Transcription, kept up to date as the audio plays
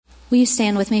Will you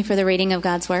stand with me for the reading of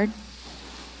God's Word?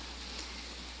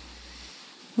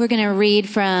 We're going to read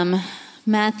from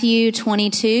Matthew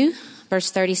 22,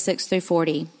 verse 36 through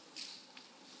 40.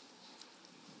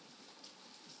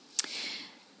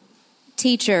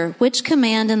 Teacher, which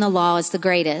command in the law is the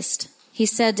greatest? He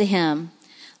said to him,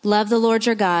 love the Lord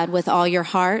your God with all your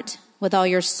heart, with all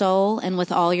your soul, and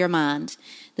with all your mind.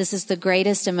 This is the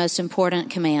greatest and most important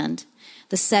command.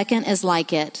 The second is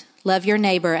like it. Love your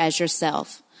neighbor as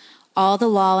yourself. All the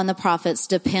law and the prophets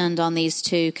depend on these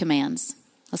two commands.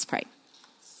 Let's pray.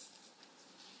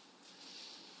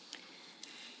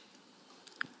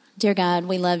 Dear God,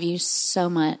 we love you so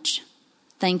much.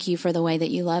 Thank you for the way that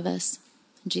you love us.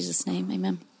 In Jesus' name,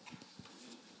 amen.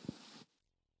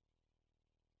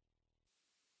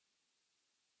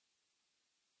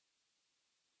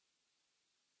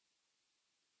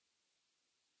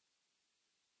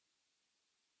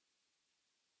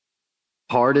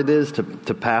 Hard it is to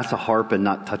pass a harp and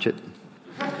not touch it.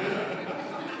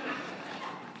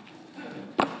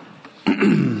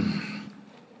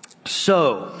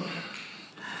 So,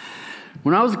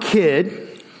 when I was a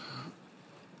kid,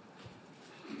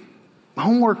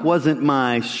 homework wasn't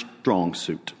my strong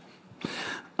suit.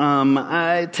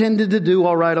 I tended to do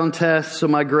all right on tests, so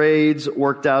my grades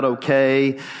worked out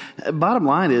okay. Bottom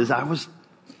line is, I was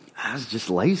just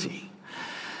lazy.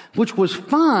 Which was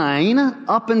fine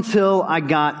up until I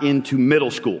got into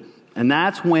middle school. And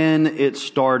that's when it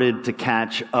started to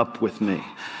catch up with me.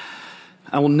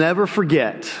 I will never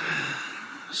forget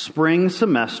spring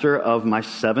semester of my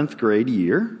 7th grade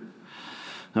year.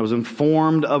 I was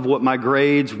informed of what my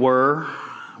grades were,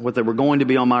 what they were going to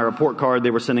be on my report card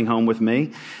they were sending home with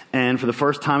me. And for the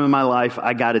first time in my life,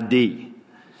 I got a D.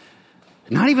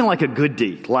 Not even like a good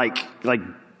D, like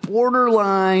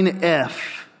borderline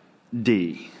F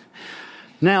D.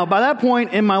 Now, by that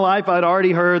point in my life, I'd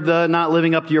already heard the not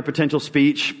living up to your potential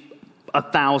speech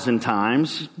 1,000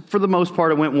 times. For the most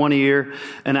part, it went one ear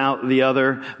and out the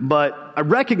other. But I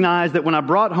recognized that when I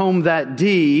brought home that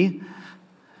D,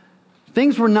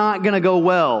 things were not going to go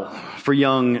well for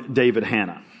young David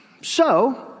Hanna.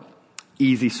 So,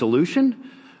 easy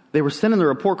solution. They were sending the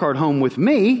report card home with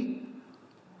me.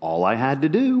 All I had to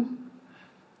do,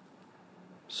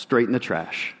 straighten the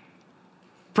trash.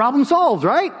 Problem solved,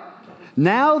 right?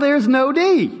 Now there's no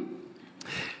D.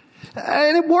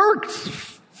 And it worked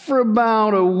for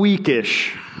about a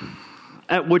weekish.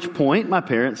 At which point my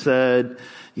parents said,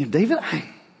 David, I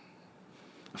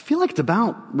feel like it's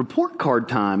about report card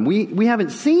time. We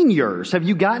haven't seen yours. Have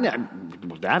you gotten it?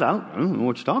 Well, Dad, I don't know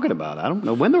what you're talking about. I don't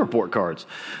know when the report cards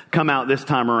come out this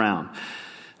time around.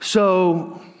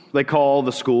 So they call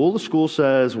the school. The school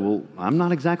says, well, I'm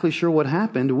not exactly sure what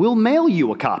happened. We'll mail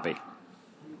you a copy.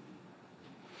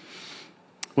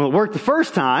 Well, it worked the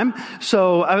first time,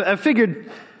 so I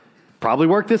figured probably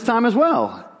work this time as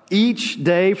well. Each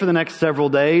day for the next several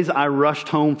days, I rushed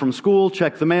home from school,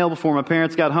 checked the mail before my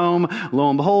parents got home. Lo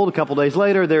and behold, a couple days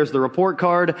later, there's the report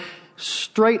card,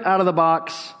 straight out of the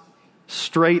box,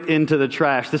 straight into the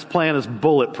trash. This plan is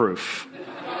bulletproof.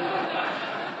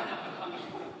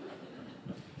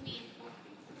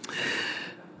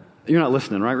 You're not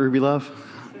listening, right, Ruby Love?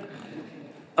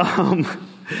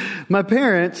 My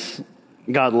parents,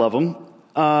 God love them,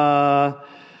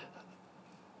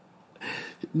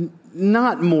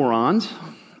 not morons.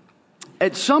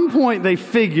 At some point they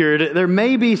figured there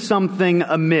may be something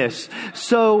amiss.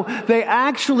 So they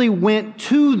actually went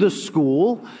to the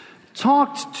school,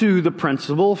 talked to the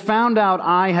principal, found out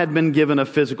I had been given a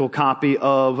physical copy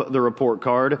of the report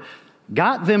card,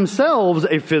 got themselves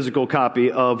a physical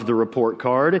copy of the report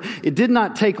card. It did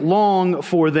not take long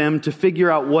for them to figure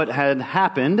out what had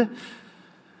happened,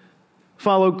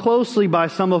 followed closely by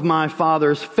some of my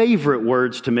father's favorite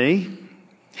words to me.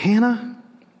 Hannah,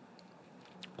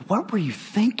 what were you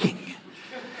thinking?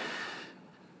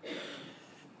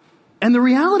 And the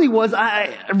reality was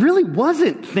I really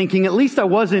wasn't thinking, at least I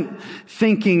wasn't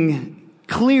thinking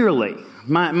clearly.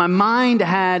 My mind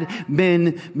had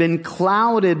been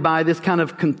clouded by this kind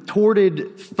of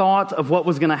contorted thought of what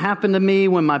was going to happen to me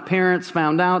when my parents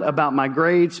found out about my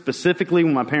grades, specifically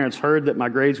when my parents heard that my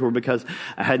grades were because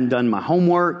I hadn't done my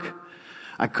homework.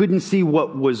 I couldn't see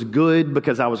what was good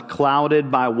because I was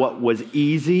clouded by what was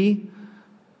easy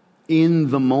in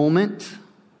the moment.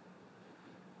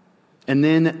 And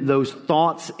then those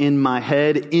thoughts in my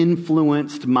head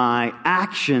influenced my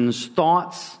actions.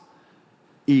 Thoughts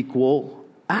equal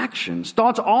actions.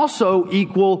 Thoughts also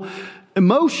equal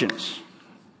emotions.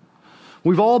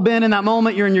 We've all been in that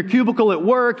moment. You're in your cubicle at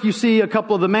work. You see a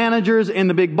couple of the managers in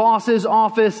the big boss's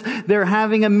office. They're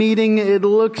having a meeting. It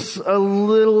looks a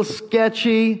little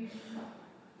sketchy.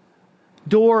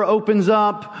 Door opens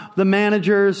up. The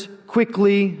managers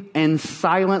quickly and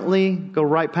silently go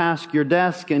right past your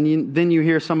desk, and then you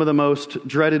hear some of the most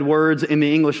dreaded words in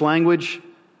the English language.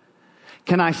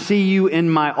 Can I see you in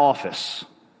my office?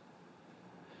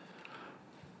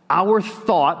 Our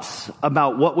thoughts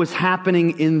about what was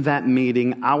happening in that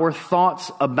meeting, our thoughts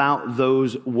about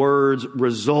those words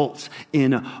results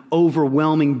in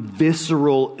overwhelming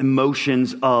visceral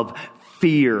emotions of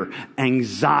fear,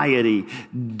 anxiety,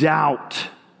 doubt.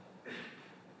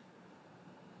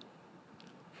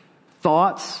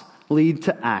 Thoughts lead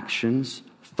to actions.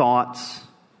 Thoughts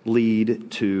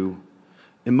lead to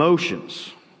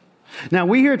emotions. Now,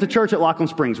 we here at the church at Laughlin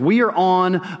Springs, we are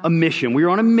on a mission. We are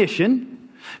on a mission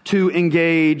to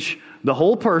engage the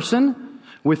whole person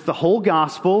with the whole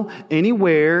gospel,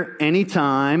 anywhere,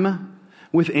 anytime,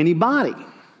 with anybody.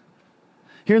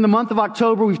 Here in the month of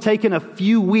October, we've taken a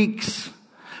few weeks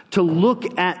to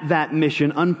look at that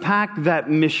mission, unpack that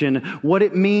mission, what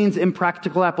it means in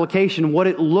practical application, what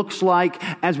it looks like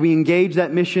as we engage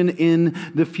that mission in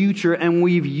the future. And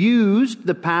we've used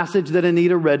the passage that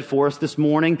Anita read for us this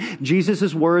morning,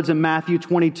 Jesus' words in Matthew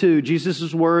 22,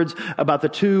 Jesus' words about the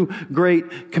two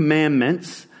great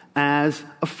commandments as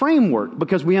a framework,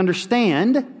 because we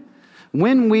understand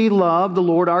when we love the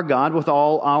Lord our God with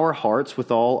all our hearts,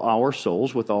 with all our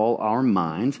souls, with all our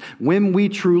minds, when we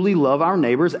truly love our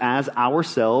neighbors as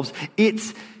ourselves,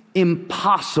 it's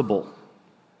impossible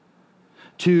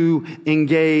to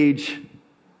engage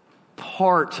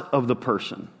part of the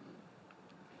person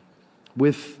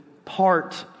with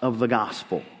part of the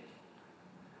gospel.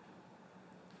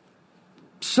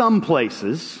 Some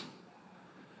places,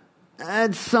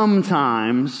 and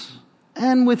sometimes,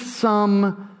 and with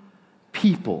some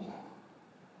people.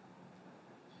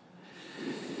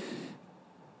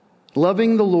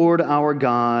 Loving the Lord our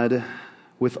God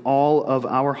with all of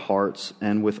our hearts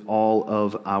and with all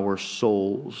of our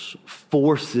souls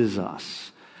forces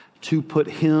us to put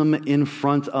Him in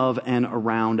front of and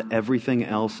around everything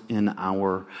else in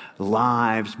our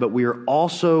lives. But we are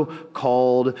also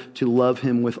called to love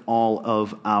Him with all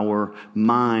of our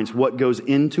minds. What goes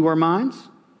into our minds?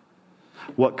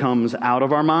 What comes out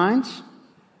of our minds?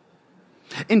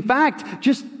 In fact,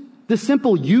 just the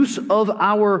simple use of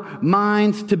our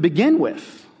minds to begin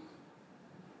with.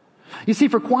 You see,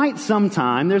 for quite some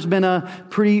time, there's been a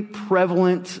pretty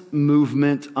prevalent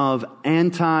movement of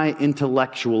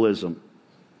anti-intellectualism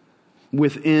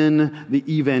within the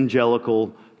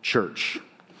evangelical church.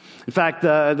 In fact,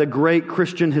 the great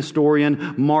Christian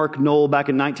historian Mark Knoll, back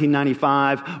in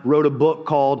 1995, wrote a book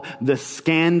called The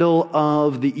Scandal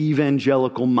of the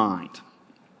Evangelical Mind.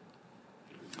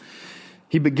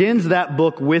 He begins that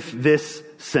book with this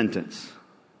sentence: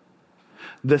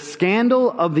 the scandal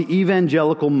of the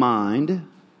evangelical mind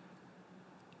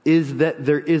is that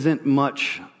there isn't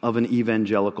much of an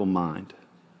evangelical mind.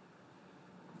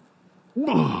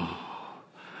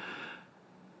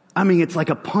 I mean, it's like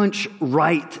a punch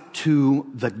right to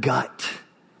the gut.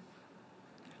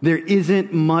 There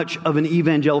isn't much of an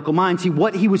evangelical mind. See,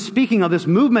 what he was speaking of, this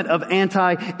movement of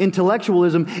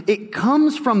anti-intellectualism, it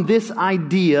comes from this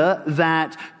idea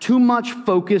that too much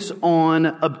focus on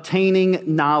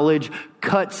obtaining knowledge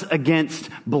cuts against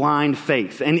blind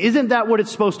faith. And isn't that what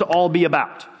it's supposed to all be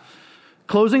about?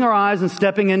 Closing our eyes and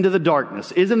stepping into the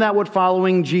darkness. Isn't that what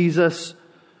following Jesus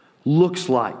looks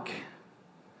like?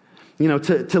 You know,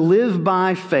 to live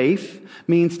by faith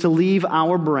means to leave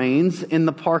our brains in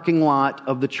the parking lot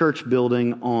of the church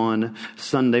building on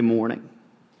Sunday morning.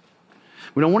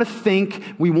 We don't want to think,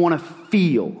 we want to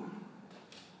feel.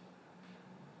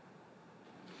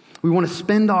 We want to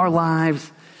spend our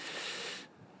lives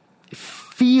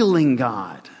feeling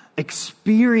God,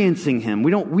 experiencing Him.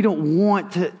 We don't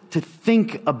want to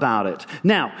think about it.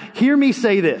 Now, hear me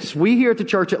say this. We here at the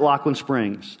church at Laughlin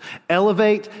Springs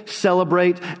elevate,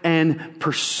 celebrate, and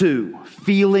pursue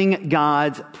feeling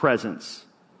God's presence.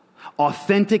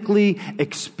 Authentically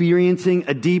experiencing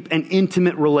a deep and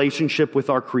intimate relationship with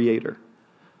our Creator.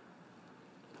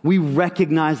 We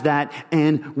recognize that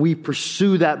and we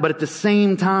pursue that. But at the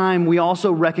same time, we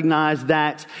also recognize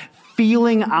that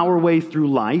feeling our way through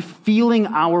life, feeling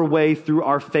our way through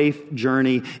our faith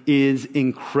journey is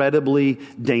incredibly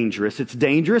dangerous. It's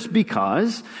dangerous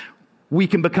because we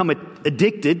can become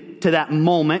addicted to that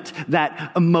moment,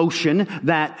 that emotion,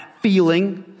 that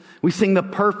feeling. We sing the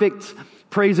perfect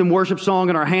praise and worship song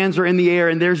and our hands are in the air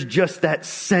and there's just that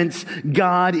sense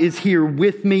God is here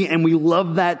with me, and we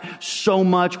love that so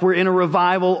much. We're in a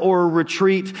revival or a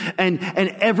retreat and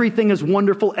everything is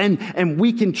wonderful and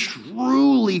we can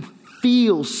truly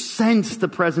sense the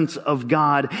presence of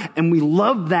God, and we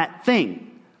love that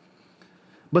thing.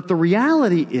 But the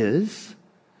reality is,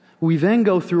 we then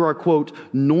go through our, quote,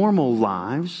 normal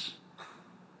lives,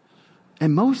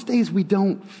 and most days we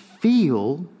don't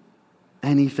feel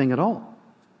anything at all.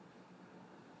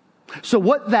 So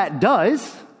what that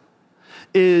does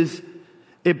is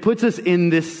it puts us in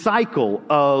this cycle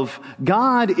of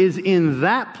God is in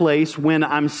that place when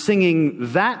I'm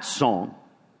singing that song.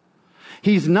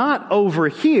 He's not over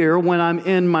here when I'm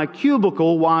in my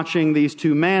cubicle watching these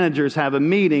two managers have a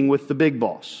meeting with the big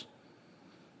boss.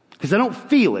 Because I don't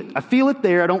feel it. I feel it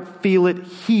there. I don't feel it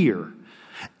here.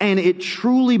 And it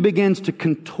truly begins to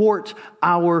contort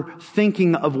our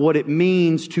thinking of what it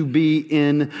means to be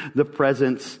in the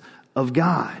presence of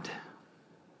God.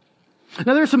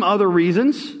 Now, there are some other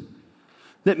reasons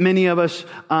that many of us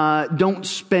don't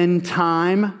spend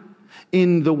time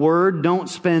in the Word, don't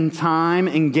spend time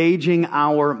engaging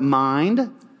our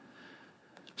mind.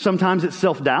 Sometimes it's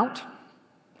self-doubt.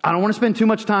 I don't want to spend too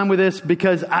much time with this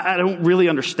because I don't really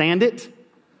understand it.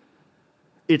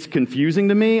 It's confusing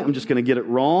to me. I'm just going to get it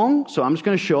wrong. So I'm just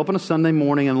going to show up on a Sunday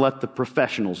morning and let the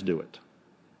professionals do it.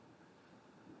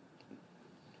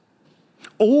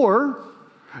 Or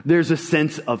there's a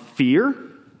sense of fear.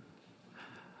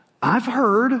 I've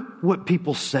heard what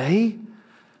people say.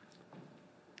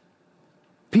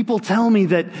 People tell me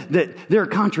that there are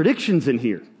contradictions in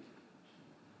here.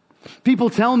 People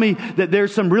tell me that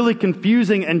there's some really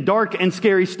confusing and dark and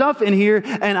scary stuff in here,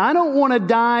 and I don't want to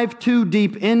dive too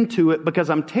deep into it because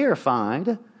I'm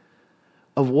terrified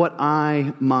of what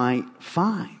I might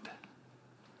find.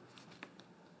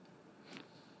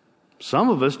 Some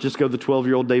of us just go the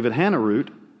 12-year-old David Hanna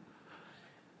route,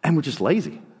 and we're just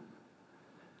lazy.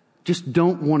 Just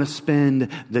don't want to spend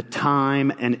the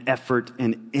time and effort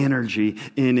and energy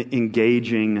in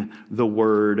engaging the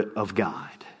Word of God.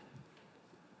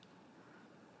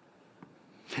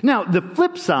 Now, the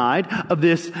flip side of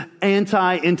this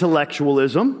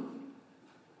anti-intellectualism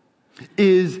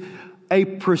is a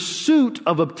pursuit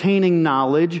of obtaining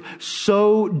knowledge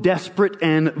so desperate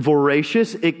and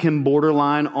voracious it can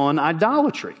borderline on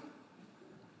idolatry.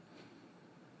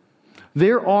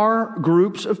 There are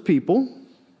groups of people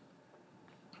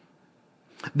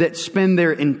that spend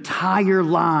their entire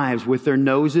lives with their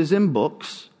noses in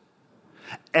books,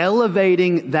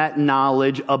 elevating that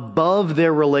knowledge above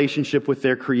their relationship with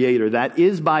their Creator. That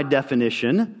is, by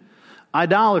definition,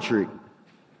 idolatry.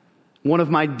 One of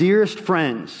my dearest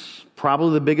friends,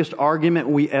 probably the biggest argument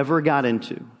we ever got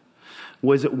into,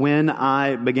 was when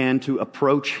I began to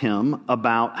approach him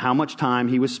about how much time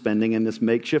he was spending in this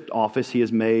makeshift office he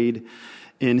has made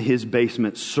in his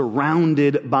basement,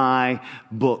 surrounded by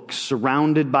books,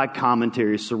 surrounded by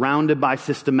commentaries, surrounded by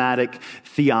systematic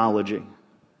theology.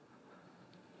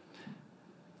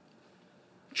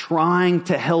 Trying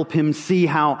to help him see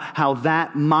how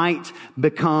that might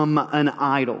become an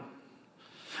idol.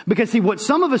 Because see, what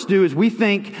some of us do is we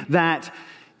think that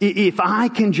if I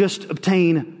can just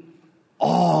obtain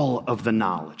all of the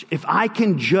knowledge, if I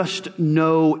can just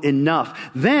know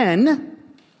enough, then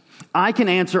I can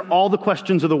answer all the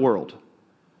questions of the world.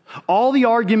 All the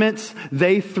arguments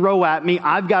they throw at me,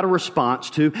 I've got a response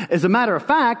to. As a matter of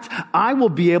fact, I will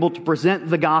be able to present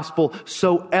the gospel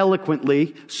so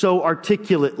eloquently, so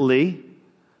articulately,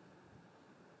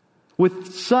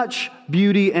 with such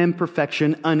beauty and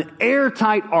perfection, an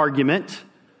airtight argument,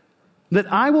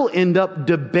 that I will end up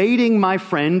debating my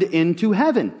friend into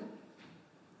heaven.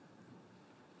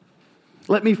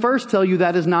 Let me first tell you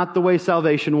that is not the way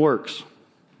salvation works.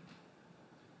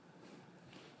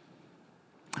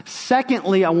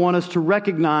 Secondly, I want us to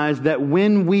recognize that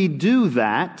when we do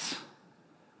that,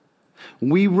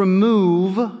 we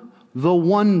remove the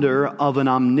wonder of an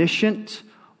omniscient,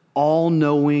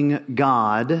 all-knowing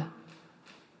God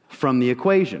from the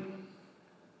equation.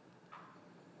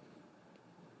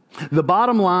 The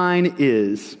bottom line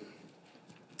is,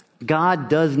 God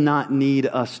does not need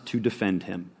us to defend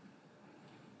Him.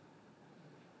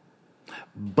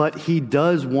 But He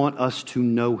does want us to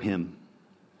know Him.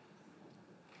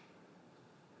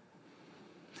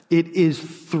 It is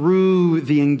through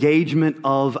the engagement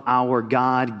of our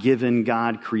God-given,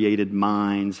 God-created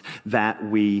minds that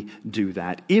we do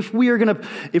that. If we're going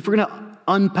to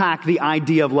unpack the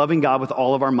idea of loving God with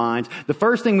all of our minds, the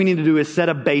first thing we need to do is set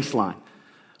a baseline.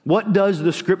 What does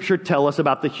the Scripture tell us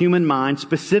about the human mind,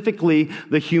 specifically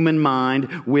the human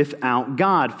mind without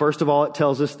God? First of all, it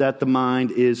tells us that the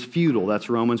mind is futile. That's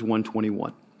Romans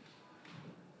 1:21.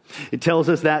 It tells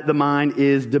us that the mind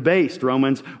is debased,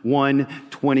 Romans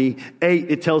 1:28.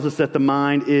 It tells us that the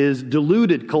mind is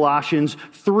deluded, Colossians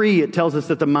 3. It tells us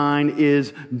that the mind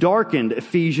is darkened,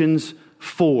 Ephesians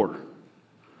 4.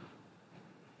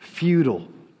 Futile,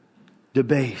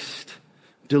 debased,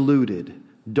 deluded,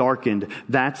 darkened.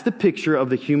 That's the picture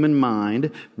of the human mind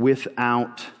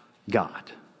without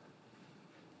God.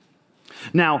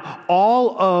 Now,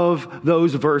 all of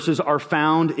those verses are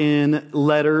found in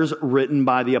letters written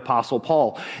by the Apostle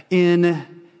Paul. In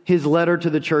his letter to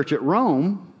the church at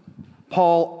Rome,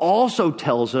 Paul also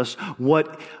tells us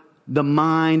what the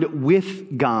mind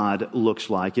with God looks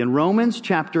like. In Romans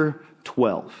chapter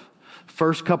 12,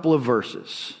 first couple of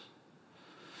verses.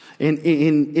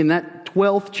 In that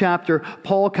 12th chapter,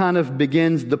 Paul kind of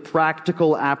begins the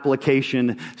practical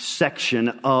application section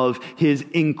of his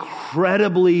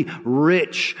incredibly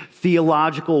rich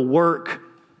theological work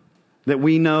that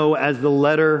we know as the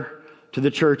letter to the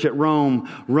church at Rome.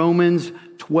 Romans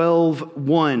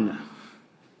 12:1.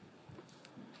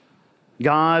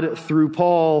 God, through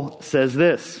Paul, says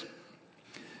this.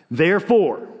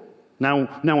 Therefore, now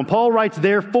when Paul writes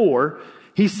therefore,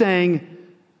 he's saying,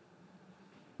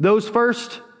 those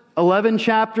first 11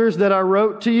 chapters that I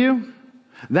wrote to you,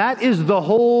 that is the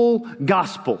whole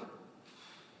gospel.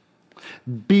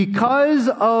 Because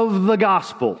of the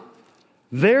gospel,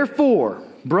 therefore,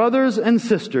 brothers and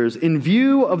sisters, in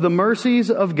view of the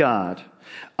mercies of God,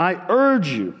 I urge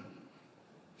you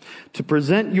to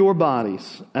present your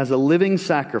bodies as a living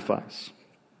sacrifice,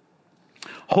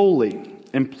 holy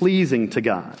and pleasing to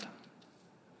God.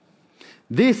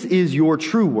 This is your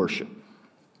true worship.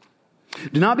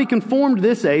 Do not be conformed to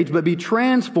this age, but be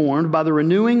transformed by the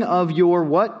renewing of your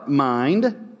what?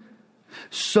 Mind,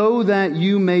 so that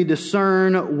you may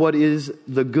discern what is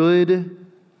the good,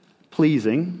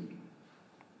 pleasing,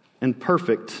 and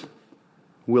perfect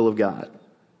will of God.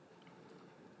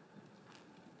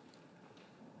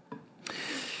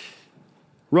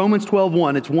 Romans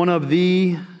 12:1, it's one of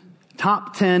the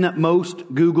top 10 most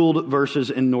Googled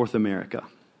verses in North America.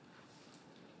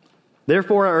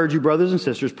 Therefore, I urge you, brothers and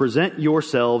sisters, present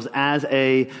yourselves as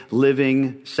a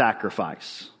living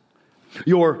sacrifice.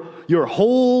 Your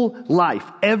whole life,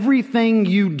 everything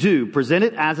you do, present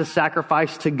it as a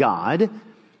sacrifice to God.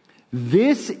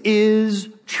 This is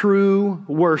true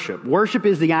worship. Worship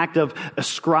is the act of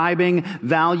ascribing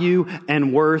value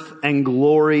and worth and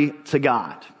glory to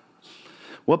God.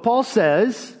 What Paul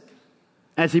says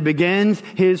as he begins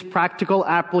his practical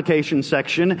application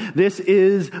section, this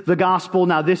is the gospel.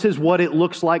 Now, this is what it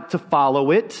looks like to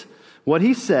follow it. What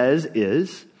he says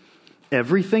is,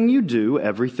 everything you do,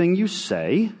 everything you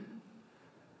say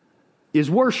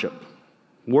is worship.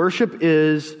 Worship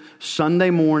is Sunday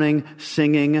morning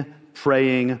singing,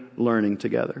 praying, learning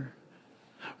together.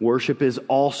 Worship is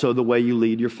also the way you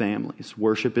lead your families.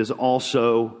 Worship is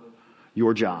also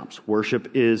your jobs.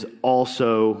 Worship is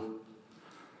also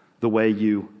the way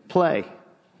you play.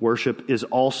 Worship is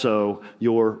also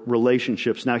your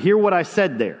relationships. Now, hear what I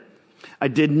said there. I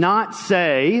did not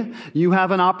say you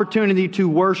have an opportunity to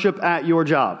worship at your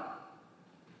job.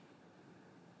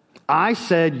 I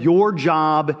said your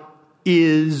job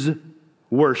is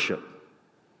worship.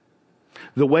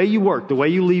 The way you work, the way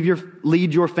you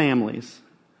lead your families,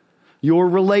 your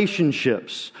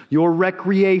relationships, your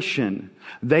recreation,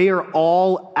 they are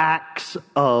all acts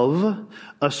of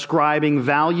ascribing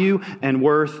value and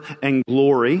worth and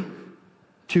glory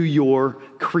to your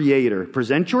Creator.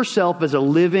 Present yourself as a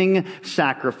living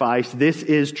sacrifice. This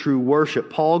is true worship.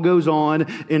 Paul goes on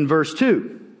in verse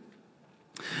 2.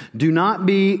 Do not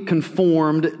be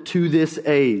conformed to this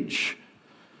age.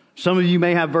 Some of you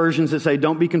may have versions that say,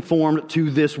 don't be conformed to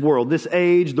this world. This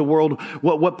age, the world,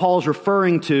 what Paul's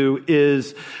referring to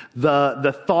is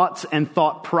the thoughts and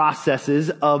thought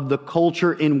processes of the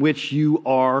culture in which you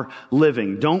are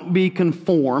living. Don't be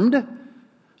conformed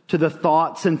to the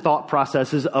thoughts and thought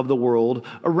processes of the world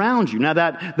around you. Now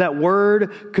that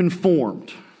word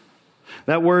conformed,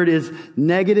 that word is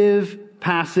negative,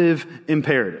 passive,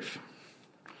 imperative.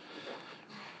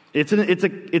 It's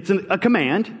a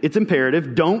command. It's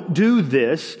imperative. Don't do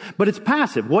this, but it's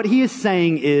passive. What he is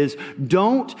saying is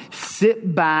don't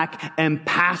sit back and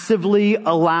passively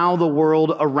allow the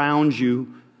world around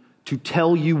you to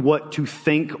tell you what to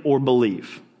think or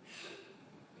believe.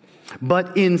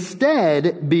 But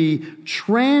instead be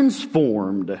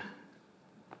transformed.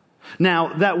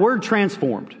 Now, that word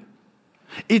transformed,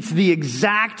 it's the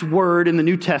exact word in the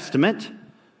New Testament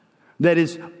that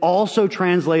is also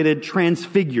translated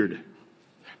transfigured.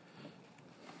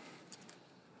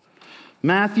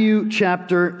 Matthew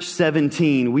chapter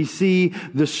 17, we see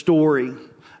the story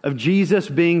of Jesus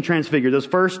being transfigured. Those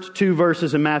first two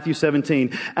verses in Matthew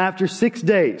 17. After 6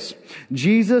 days,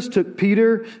 Jesus took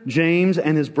Peter, James,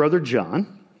 and his brother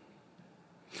John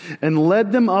and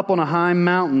led them up on a high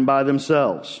mountain by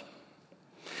themselves.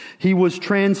 He was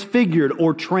transfigured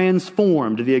or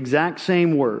transformed, the exact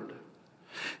same word.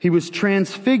 He was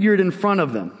transfigured in front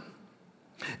of them,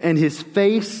 and his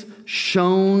face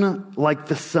shone like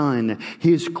the sun.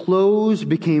 His clothes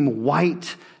became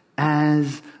white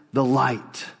as the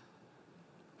light.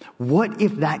 What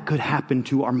if that could happen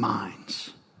to our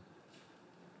minds?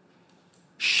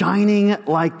 Shining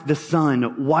like the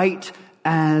sun, white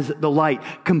as the light,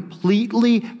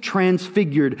 completely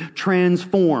transfigured,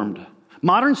 transformed.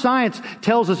 Modern science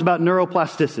tells us about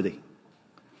neuroplasticity,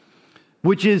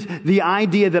 which is the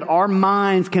idea that our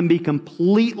minds can be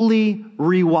completely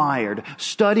rewired.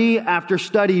 Study after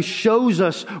study shows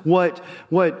us what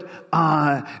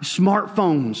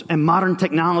smartphones and modern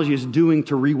technology is doing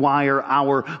to rewire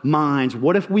our minds.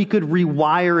 What if we could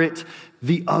rewire it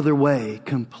the other way,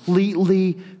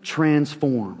 completely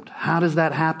transformed? How does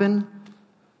that happen?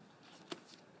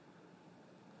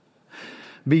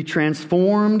 Be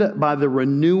transformed by the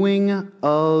renewing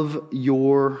of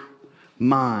your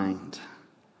mind.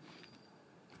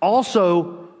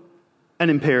 Also an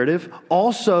imperative,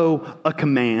 also a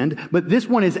command, but this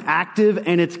one is active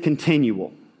and it's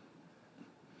continual.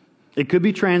 It could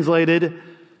be translated,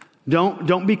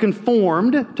 don't be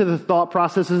conformed to the thought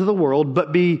processes of the world,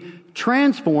 but be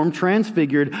transformed,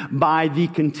 transfigured by the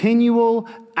continual,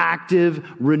 active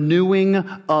renewing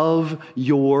of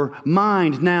your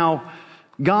mind. Now,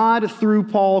 God, through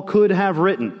Paul, could have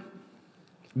written,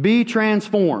 be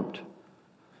transformed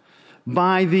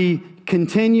by the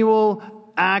continual,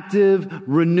 active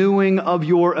renewing of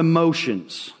your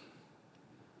emotions.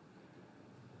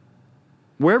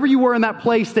 Wherever you were in that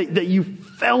place that you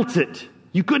felt it,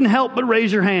 you couldn't help but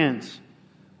raise your hands.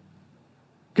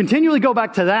 Continually go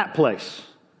back to that place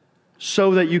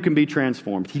so that you can be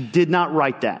transformed. He did not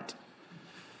write that.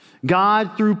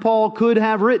 God, through Paul, could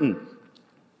have written,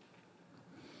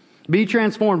 be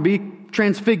transformed, be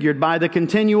transfigured by the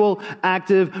continual,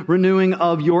 active renewing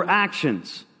of your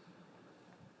actions.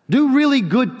 Do really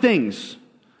good things.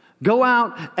 Go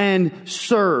out and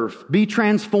serve. Be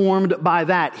transformed by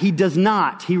that. He does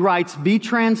not. He writes, be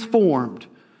transformed.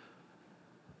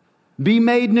 Be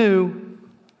made new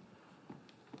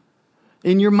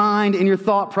in your mind, in your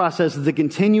thought process, the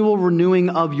continual renewing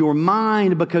of your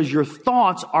mind, because your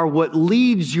thoughts are what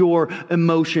leads your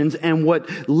emotions and what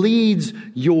leads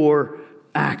your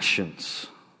actions.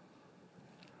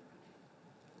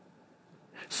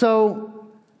 So,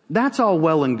 that's all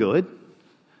well and good.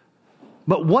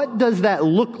 But what does that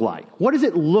look like? What does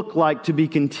it look like to be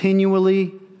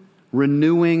continually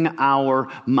renewing our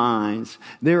minds?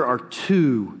 There are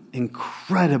two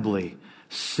incredibly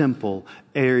simple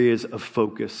areas of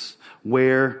focus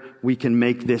where we can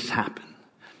make this happen.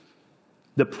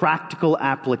 The practical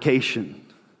application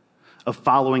of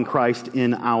following Christ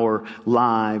in our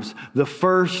lives. The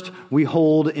first we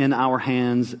hold in our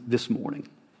hands this morning.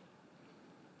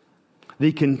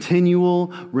 The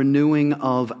continual renewing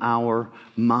of our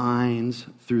minds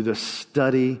through the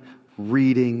study,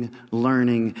 reading,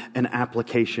 learning, and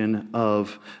application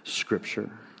of Scripture.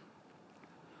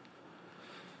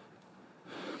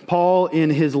 Paul, in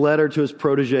his letter to his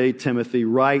protege Timothy,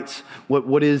 writes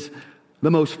what is the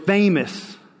most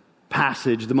famous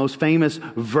passage, the most famous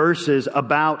verses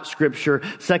about Scripture.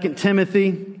 2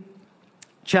 Timothy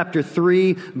Chapter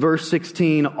 3, verse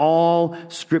 16, all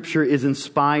Scripture is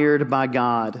inspired by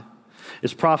God.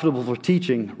 It's profitable for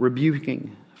teaching,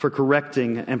 rebuking, for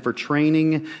correcting, and for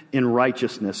training in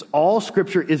righteousness. All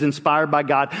Scripture is inspired by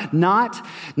God, not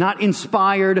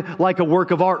inspired like a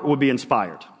work of art would be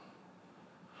inspired.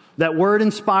 That word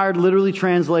inspired literally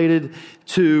translated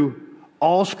to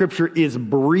all Scripture is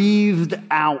breathed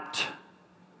out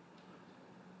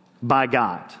by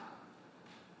God.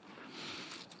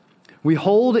 We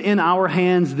hold in our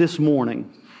hands this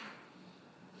morning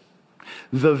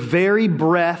the very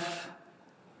breath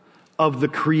of the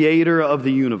Creator of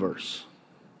the universe.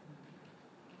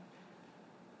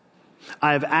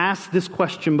 I have asked this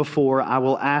question before. I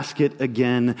will ask it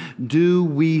again. Do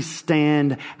we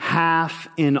stand half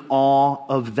in awe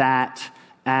of that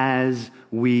as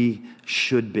we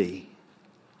should be?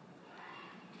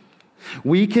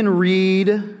 We can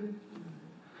read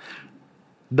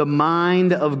the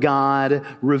mind of God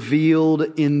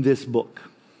revealed in this book.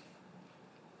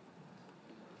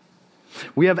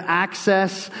 We have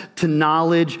access to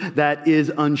knowledge that is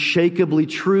unshakably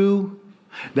true,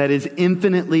 that is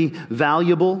infinitely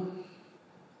valuable.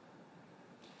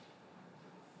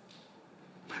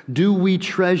 Do we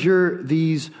treasure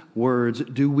these words?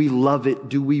 Do we love it?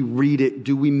 Do we read it?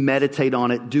 Do we meditate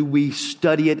on it? Do we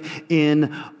study it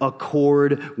in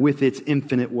accord with its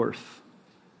infinite worth?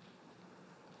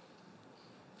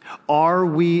 Are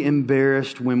we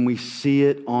embarrassed when we see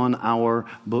it on our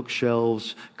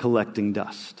bookshelves collecting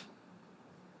dust?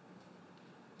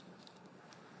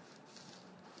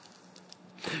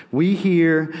 We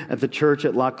here at the church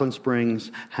at Laughlin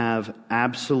Springs have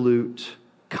absolute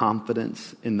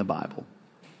confidence in the Bible.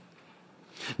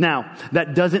 Now,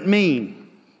 that doesn't mean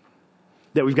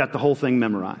that we've got the whole thing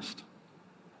memorized.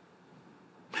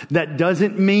 That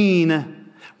doesn't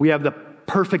mean we have the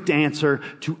perfect answer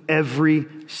to every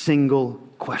single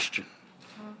question.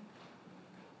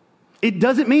 It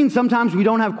doesn't mean sometimes we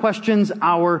don't have questions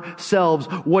ourselves.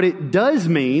 What it does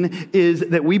mean is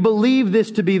that we believe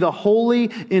this to be the holy,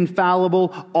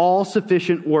 infallible,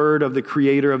 all-sufficient word of the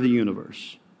Creator of the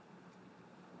universe.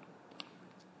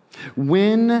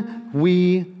 When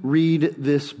we read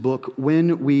this book,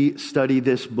 when we study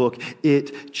this book,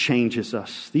 it changes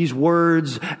us. These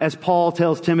words, as Paul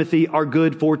tells Timothy, are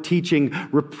good for teaching,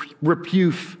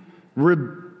 reproof.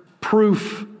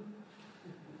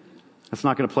 That's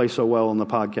not going to play so well on the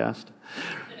podcast.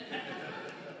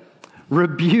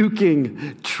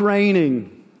 Rebuking,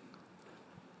 training,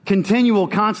 continual,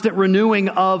 constant renewing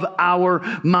of our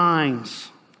minds.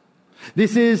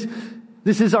 This is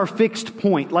our fixed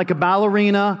point, like a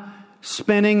ballerina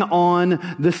spinning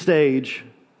on the stage,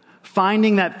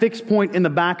 finding that fixed point in the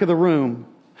back of the room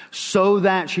so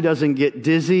that she doesn't get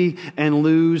dizzy and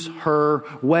lose her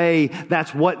way.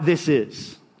 That's what this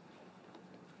is.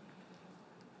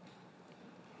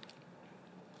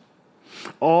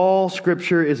 All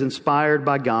Scripture is inspired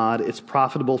by God. It's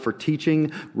profitable for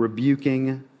teaching,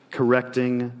 rebuking,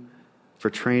 correcting, for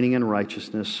training in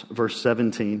righteousness. Verse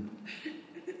 17.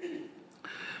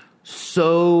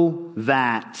 So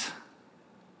that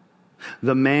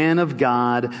the man of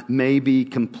God may be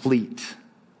complete,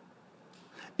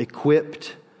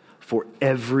 equipped for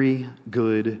every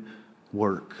good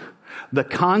work. The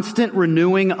constant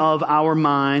renewing of our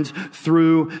minds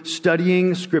through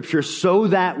studying Scripture so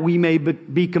that we may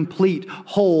be complete,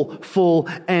 whole, full,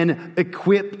 and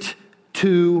equipped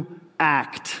to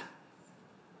act.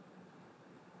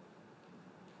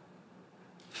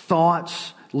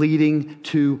 Thoughts leading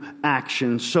to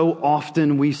action. So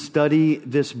often we study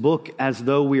this book as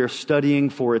though we are studying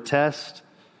for a test.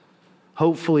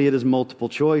 Hopefully it is multiple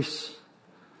choice.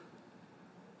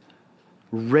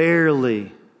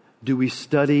 Rarely do we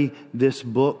study this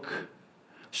book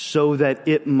so that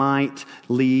it might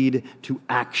lead to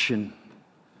action.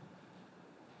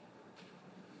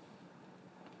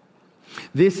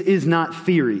 This is not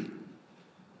theory.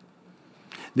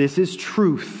 This is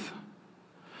truth.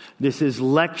 This is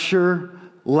lecture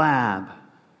lab.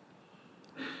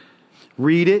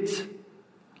 Read it,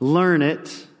 learn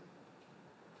it,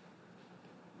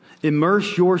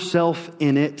 immerse yourself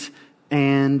in it,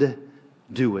 and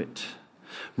do it.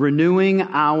 Renewing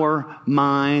our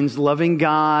minds, loving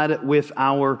God with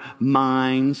our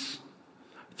minds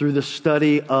through the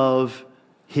study of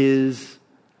His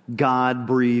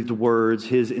God-breathed words,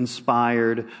 His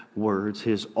inspired words,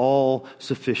 His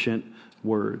all-sufficient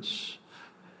words.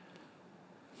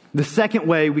 The second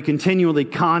way we continually,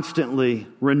 constantly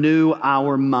renew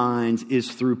our minds is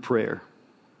through prayer.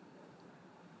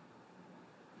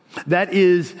 That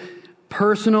is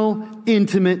personal,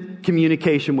 intimate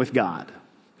communication with God.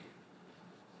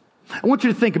 I want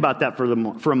you to think about that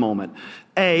for a moment.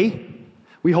 A,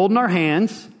 we hold in our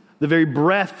hands the very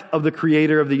breath of the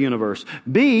Creator of the universe.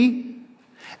 B,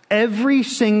 every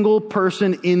single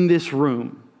person in this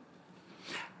room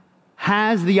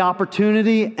has the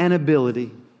opportunity and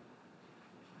ability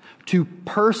to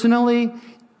personally,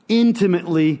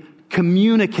 intimately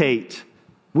communicate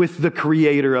with the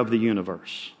Creator of the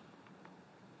universe.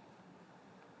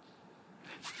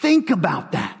 Think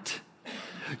about that.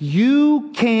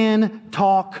 You can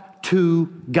talk to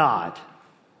God.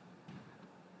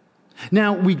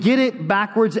 Now, we get it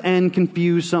backwards and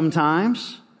confused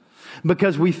sometimes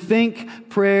because we think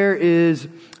prayer is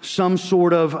some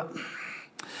sort of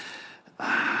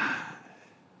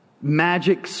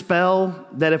magic spell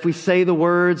that if we say the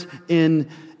words in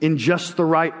just the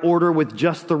right order with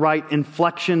just the right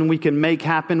inflection, we can make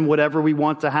happen whatever we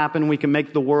want to happen. We can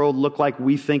make the world look like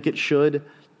we think it should.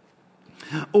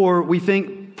 Or we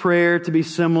think prayer to be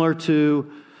similar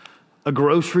to a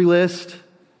grocery list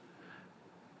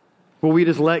where we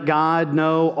just let God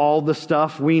know all the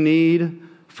stuff we need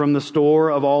from the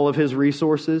store of all of His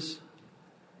resources.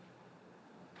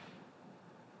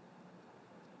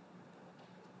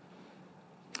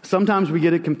 Sometimes we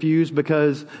get it confused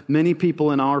because many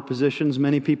people in our positions,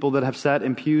 many people that have sat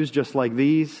in pews just like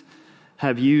these,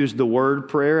 have used the word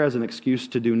prayer as an excuse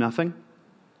to do nothing.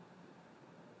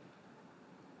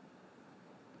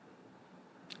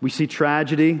 We see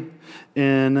tragedy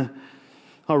in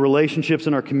our relationships,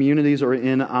 in our communities, or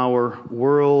in our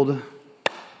world.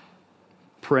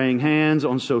 praying hands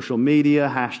on social media,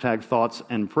 hashtag thoughts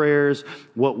and prayers.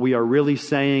 What we are really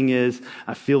saying is,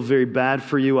 I feel very bad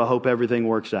for you. I hope everything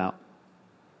works out.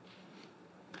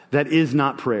 That is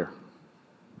not prayer.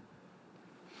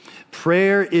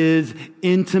 Prayer is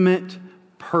intimate,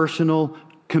 personal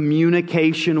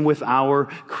communication with our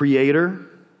Creator.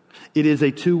 It is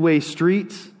a two-way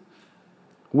street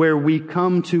where we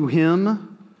come to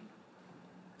Him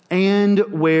and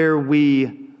where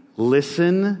we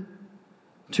listen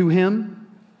to Him.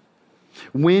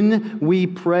 When we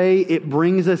pray, it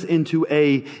brings us into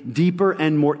a deeper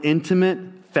and more intimate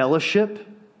fellowship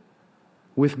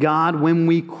with God. When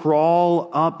we crawl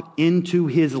up into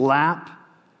His lap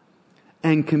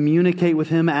and communicate with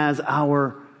Him as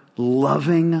our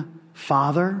loving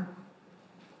Father,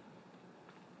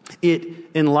 it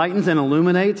enlightens and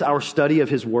illuminates our study of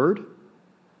His Word.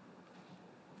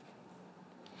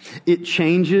 It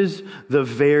changes the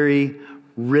very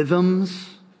rhythms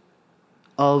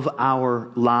of our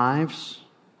lives.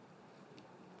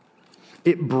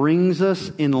 It brings us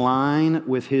in line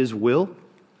with His will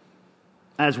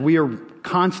as we are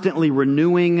constantly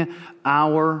renewing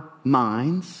our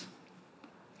minds.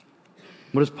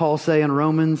 What does Paul say in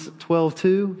Romans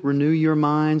 12:2? Renew your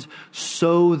minds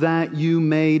so that you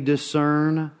may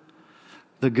discern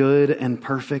the good and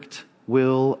perfect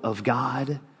will of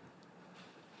God.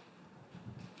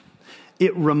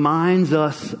 It reminds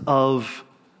us of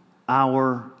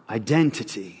our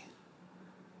identity.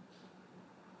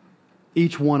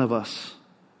 Each one of us,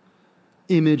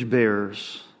 image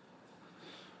bearers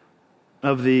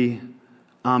of the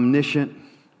omniscient,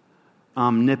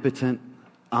 omnipotent,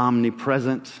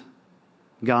 omnipresent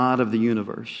God of the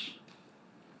universe.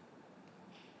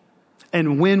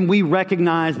 And when we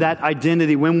recognize that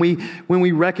identity, when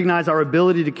we recognize our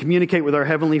ability to communicate with our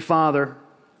Heavenly Father,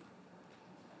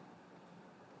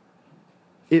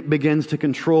 it begins to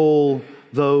control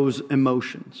those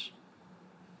emotions.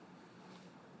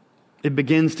 It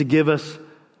begins to give us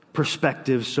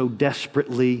perspective so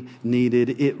desperately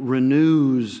needed. It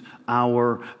renews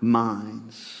our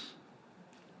minds.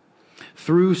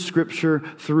 Through Scripture,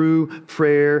 through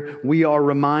prayer, we are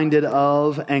reminded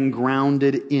of and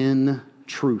grounded in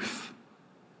truth.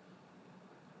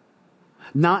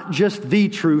 Not just the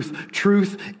truth,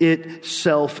 truth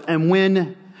itself. And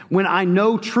when I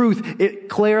know truth, it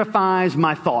clarifies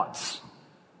my thoughts.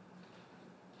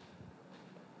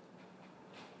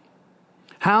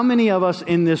 How many of us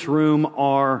in this room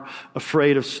are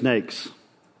afraid of snakes?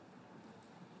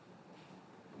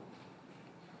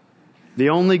 The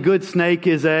only good snake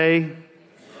is a...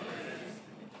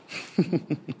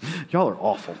 Y'all are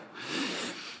awful.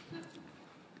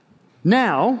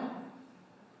 Now,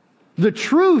 the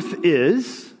truth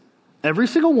is, every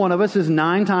single one of us is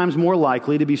 9 times more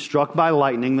likely to be struck by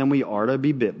lightning than we are to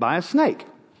be bit by a snake.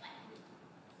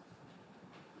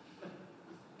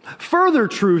 Further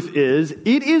truth is,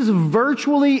 it is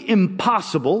virtually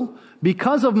impossible,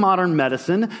 because of modern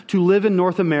medicine, to live in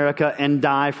North America and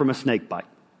die from a snake bite.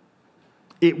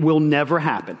 It will never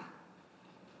happen.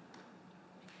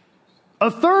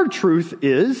 A third truth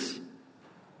is,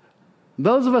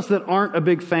 those of us that aren't a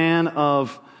big fan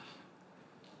of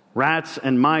rats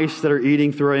and mice that are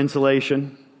eating through our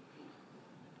insulation,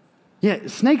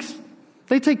 snakes,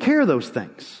 they take care of those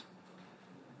things.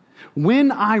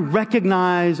 When I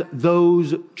recognize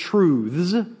those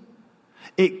truths,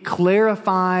 it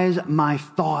clarifies my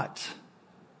thought.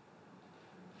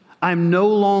 I'm no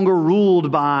longer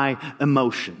ruled by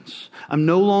emotions. I'm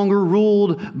no longer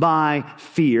ruled by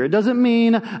fear. It doesn't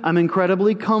mean I'm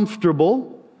incredibly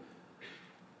comfortable.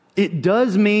 It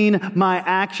does mean my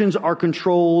actions are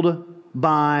controlled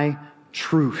by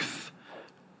truth.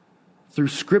 Through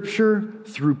Scripture,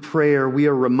 through prayer, we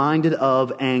are reminded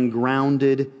of and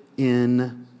grounded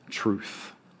in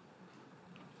truth.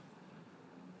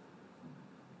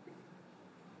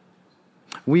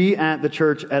 We at the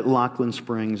church at Laughlin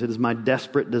Springs, it is my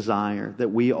desperate desire that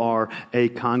we are a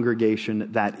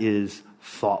congregation that is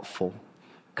thoughtful,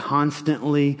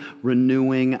 constantly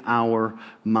renewing our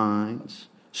minds,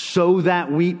 so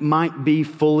that we might be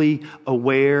fully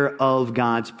aware of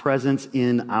God's presence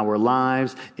in our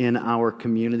lives, in our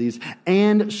communities,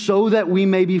 and so that we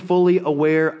may be fully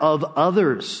aware of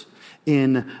others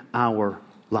in our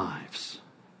lives,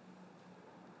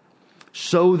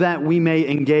 so that we may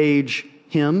engage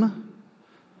Him,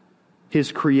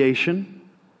 His creation,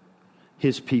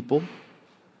 His people,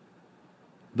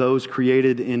 those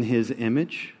created in His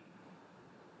image,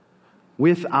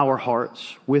 with our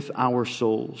hearts, with our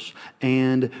souls,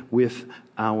 and with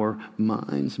our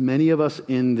minds. Many of us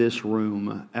in this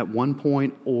room, at one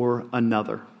point or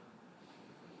another,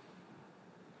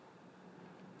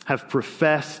 have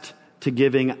professed to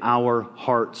giving our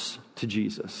hearts to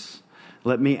Jesus.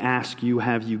 Let me ask you,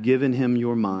 have you given him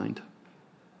your mind?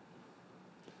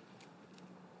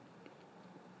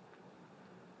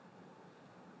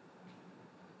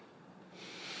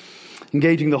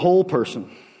 Engaging the whole person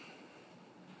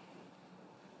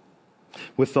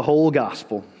with the whole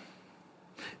gospel,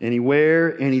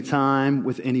 anywhere, anytime,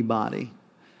 with anybody.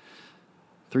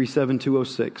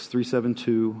 37206,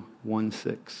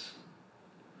 37216.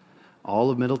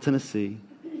 All of Middle Tennessee,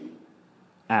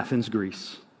 Athens,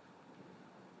 Greece.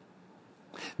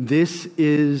 This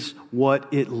is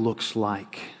what it looks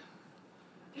like.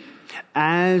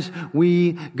 As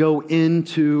we go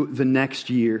into the next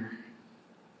year,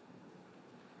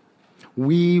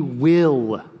 we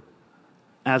will,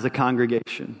 as a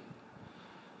congregation,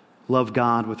 love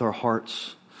God with our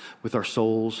hearts, with our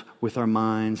souls, with our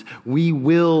minds. We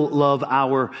will love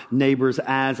our neighbors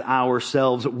as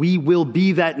ourselves. We will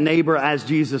be that neighbor as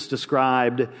Jesus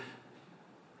described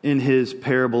in his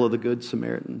parable of the Good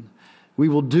Samaritan. We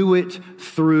will do it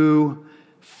through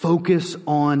focus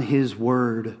on his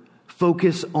word,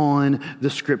 focus on the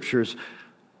scriptures,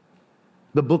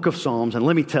 the book of Psalms. And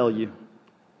let me tell you,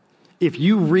 if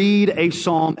you read a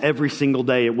psalm every single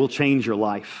day, it will change your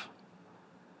life.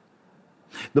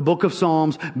 The book of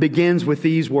Psalms begins with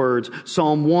these words,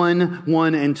 Psalm 1,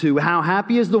 1 and 2. How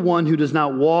happy is the one who does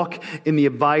not walk in the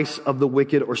advice of the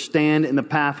wicked, or stand in the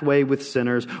pathway with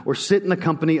sinners, or sit in the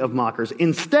company of mockers.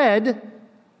 Instead,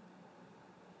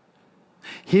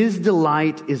 his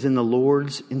delight is in the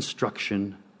Lord's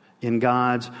instruction, in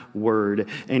God's word,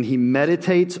 and he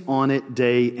meditates on it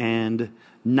day and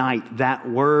night. That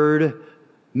word,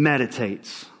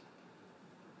 meditates.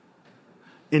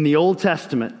 In the Old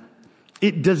Testament,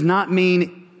 it does not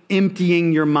mean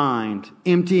emptying your mind,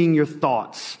 emptying your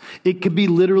thoughts. It could be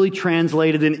literally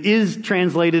translated, and is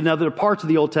translated in other parts of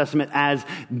the Old Testament, as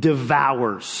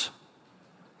devours.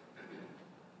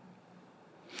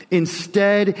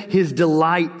 Instead, his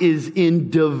delight is in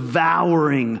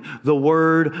devouring the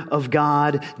word of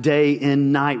God day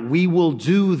and night. We will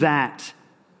do that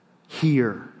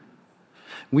here.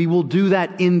 We will do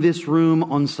that in this room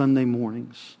on Sunday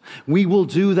mornings. We will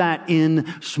do that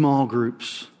in small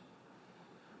groups.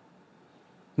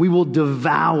 We will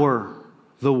devour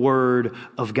the word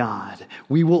of God.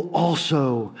 We will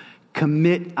also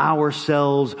commit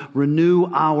ourselves, renew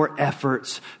our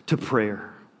efforts to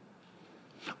prayer.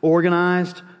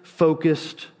 Organized,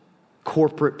 focused,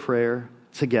 corporate prayer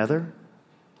together.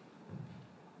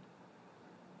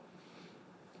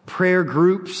 Prayer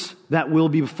groups that we'll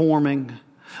be forming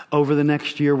over the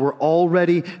next year. We're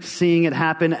already seeing it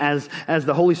happen as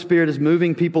the Holy Spirit is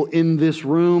moving people in this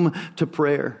room to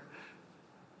prayer.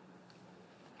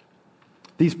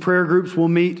 These prayer groups will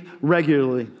meet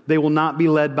regularly. They will not be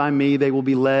led by me. They will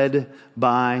be led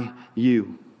by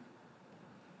you.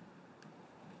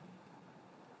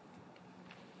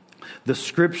 The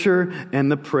scripture and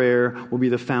the prayer will be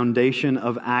the foundation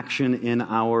of action in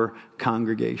our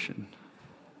congregation.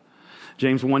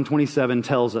 James 1:27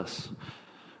 tells us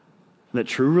that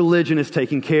true religion is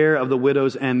taking care of the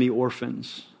widows and the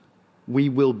orphans. We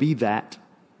will be that.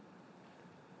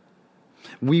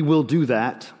 We will do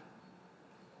that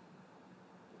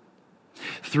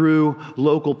through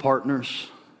local partners,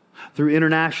 through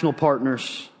international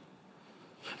partners,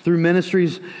 through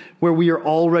ministries where we are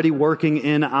already working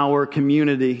in our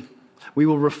community. We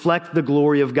will reflect the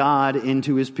glory of God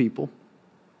into his people.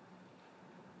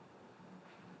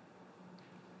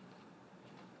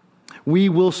 We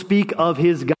will speak of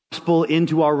his gospel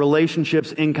into our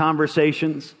relationships in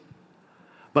conversations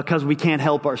because we can't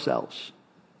help ourselves.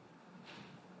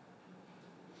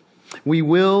 We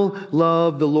will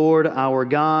love the Lord our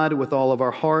God with all of our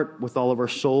heart, with all of our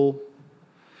soul,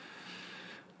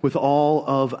 with all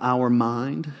of our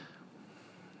mind.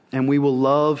 And we will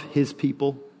love his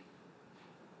people,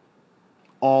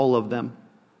 all of them,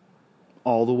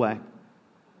 all the way.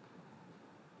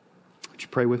 Would you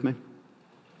pray with me?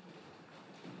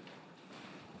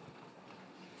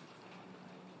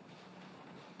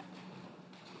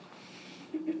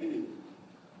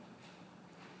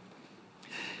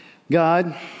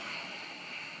 God,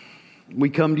 we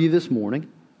come to you this morning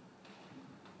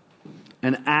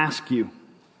and ask you,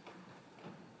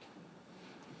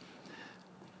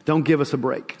 don't give us a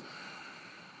break.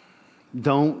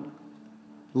 Don't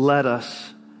let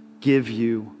us give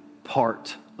you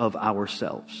part of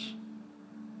ourselves.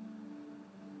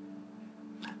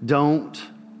 Don't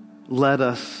let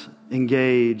us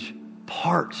engage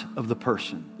part of the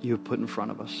person you have put in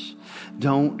front of us.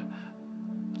 Don't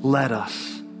let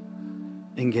us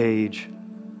engage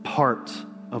part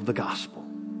of the gospel.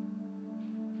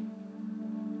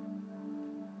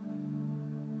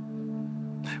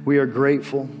 We are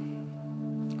grateful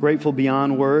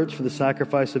beyond words for the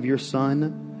sacrifice of your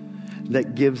Son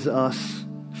that gives us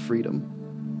freedom.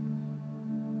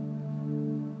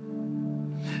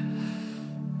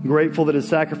 Grateful that his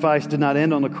sacrifice did not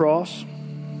end on the cross,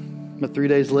 but 3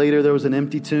 days later there was an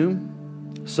empty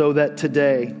tomb, so that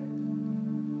today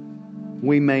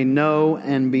we may know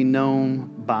and be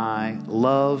known by,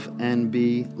 love and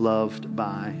be loved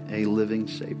by a living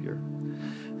Savior.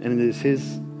 And it is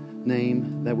his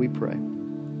name that we pray.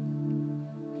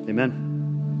 Amen.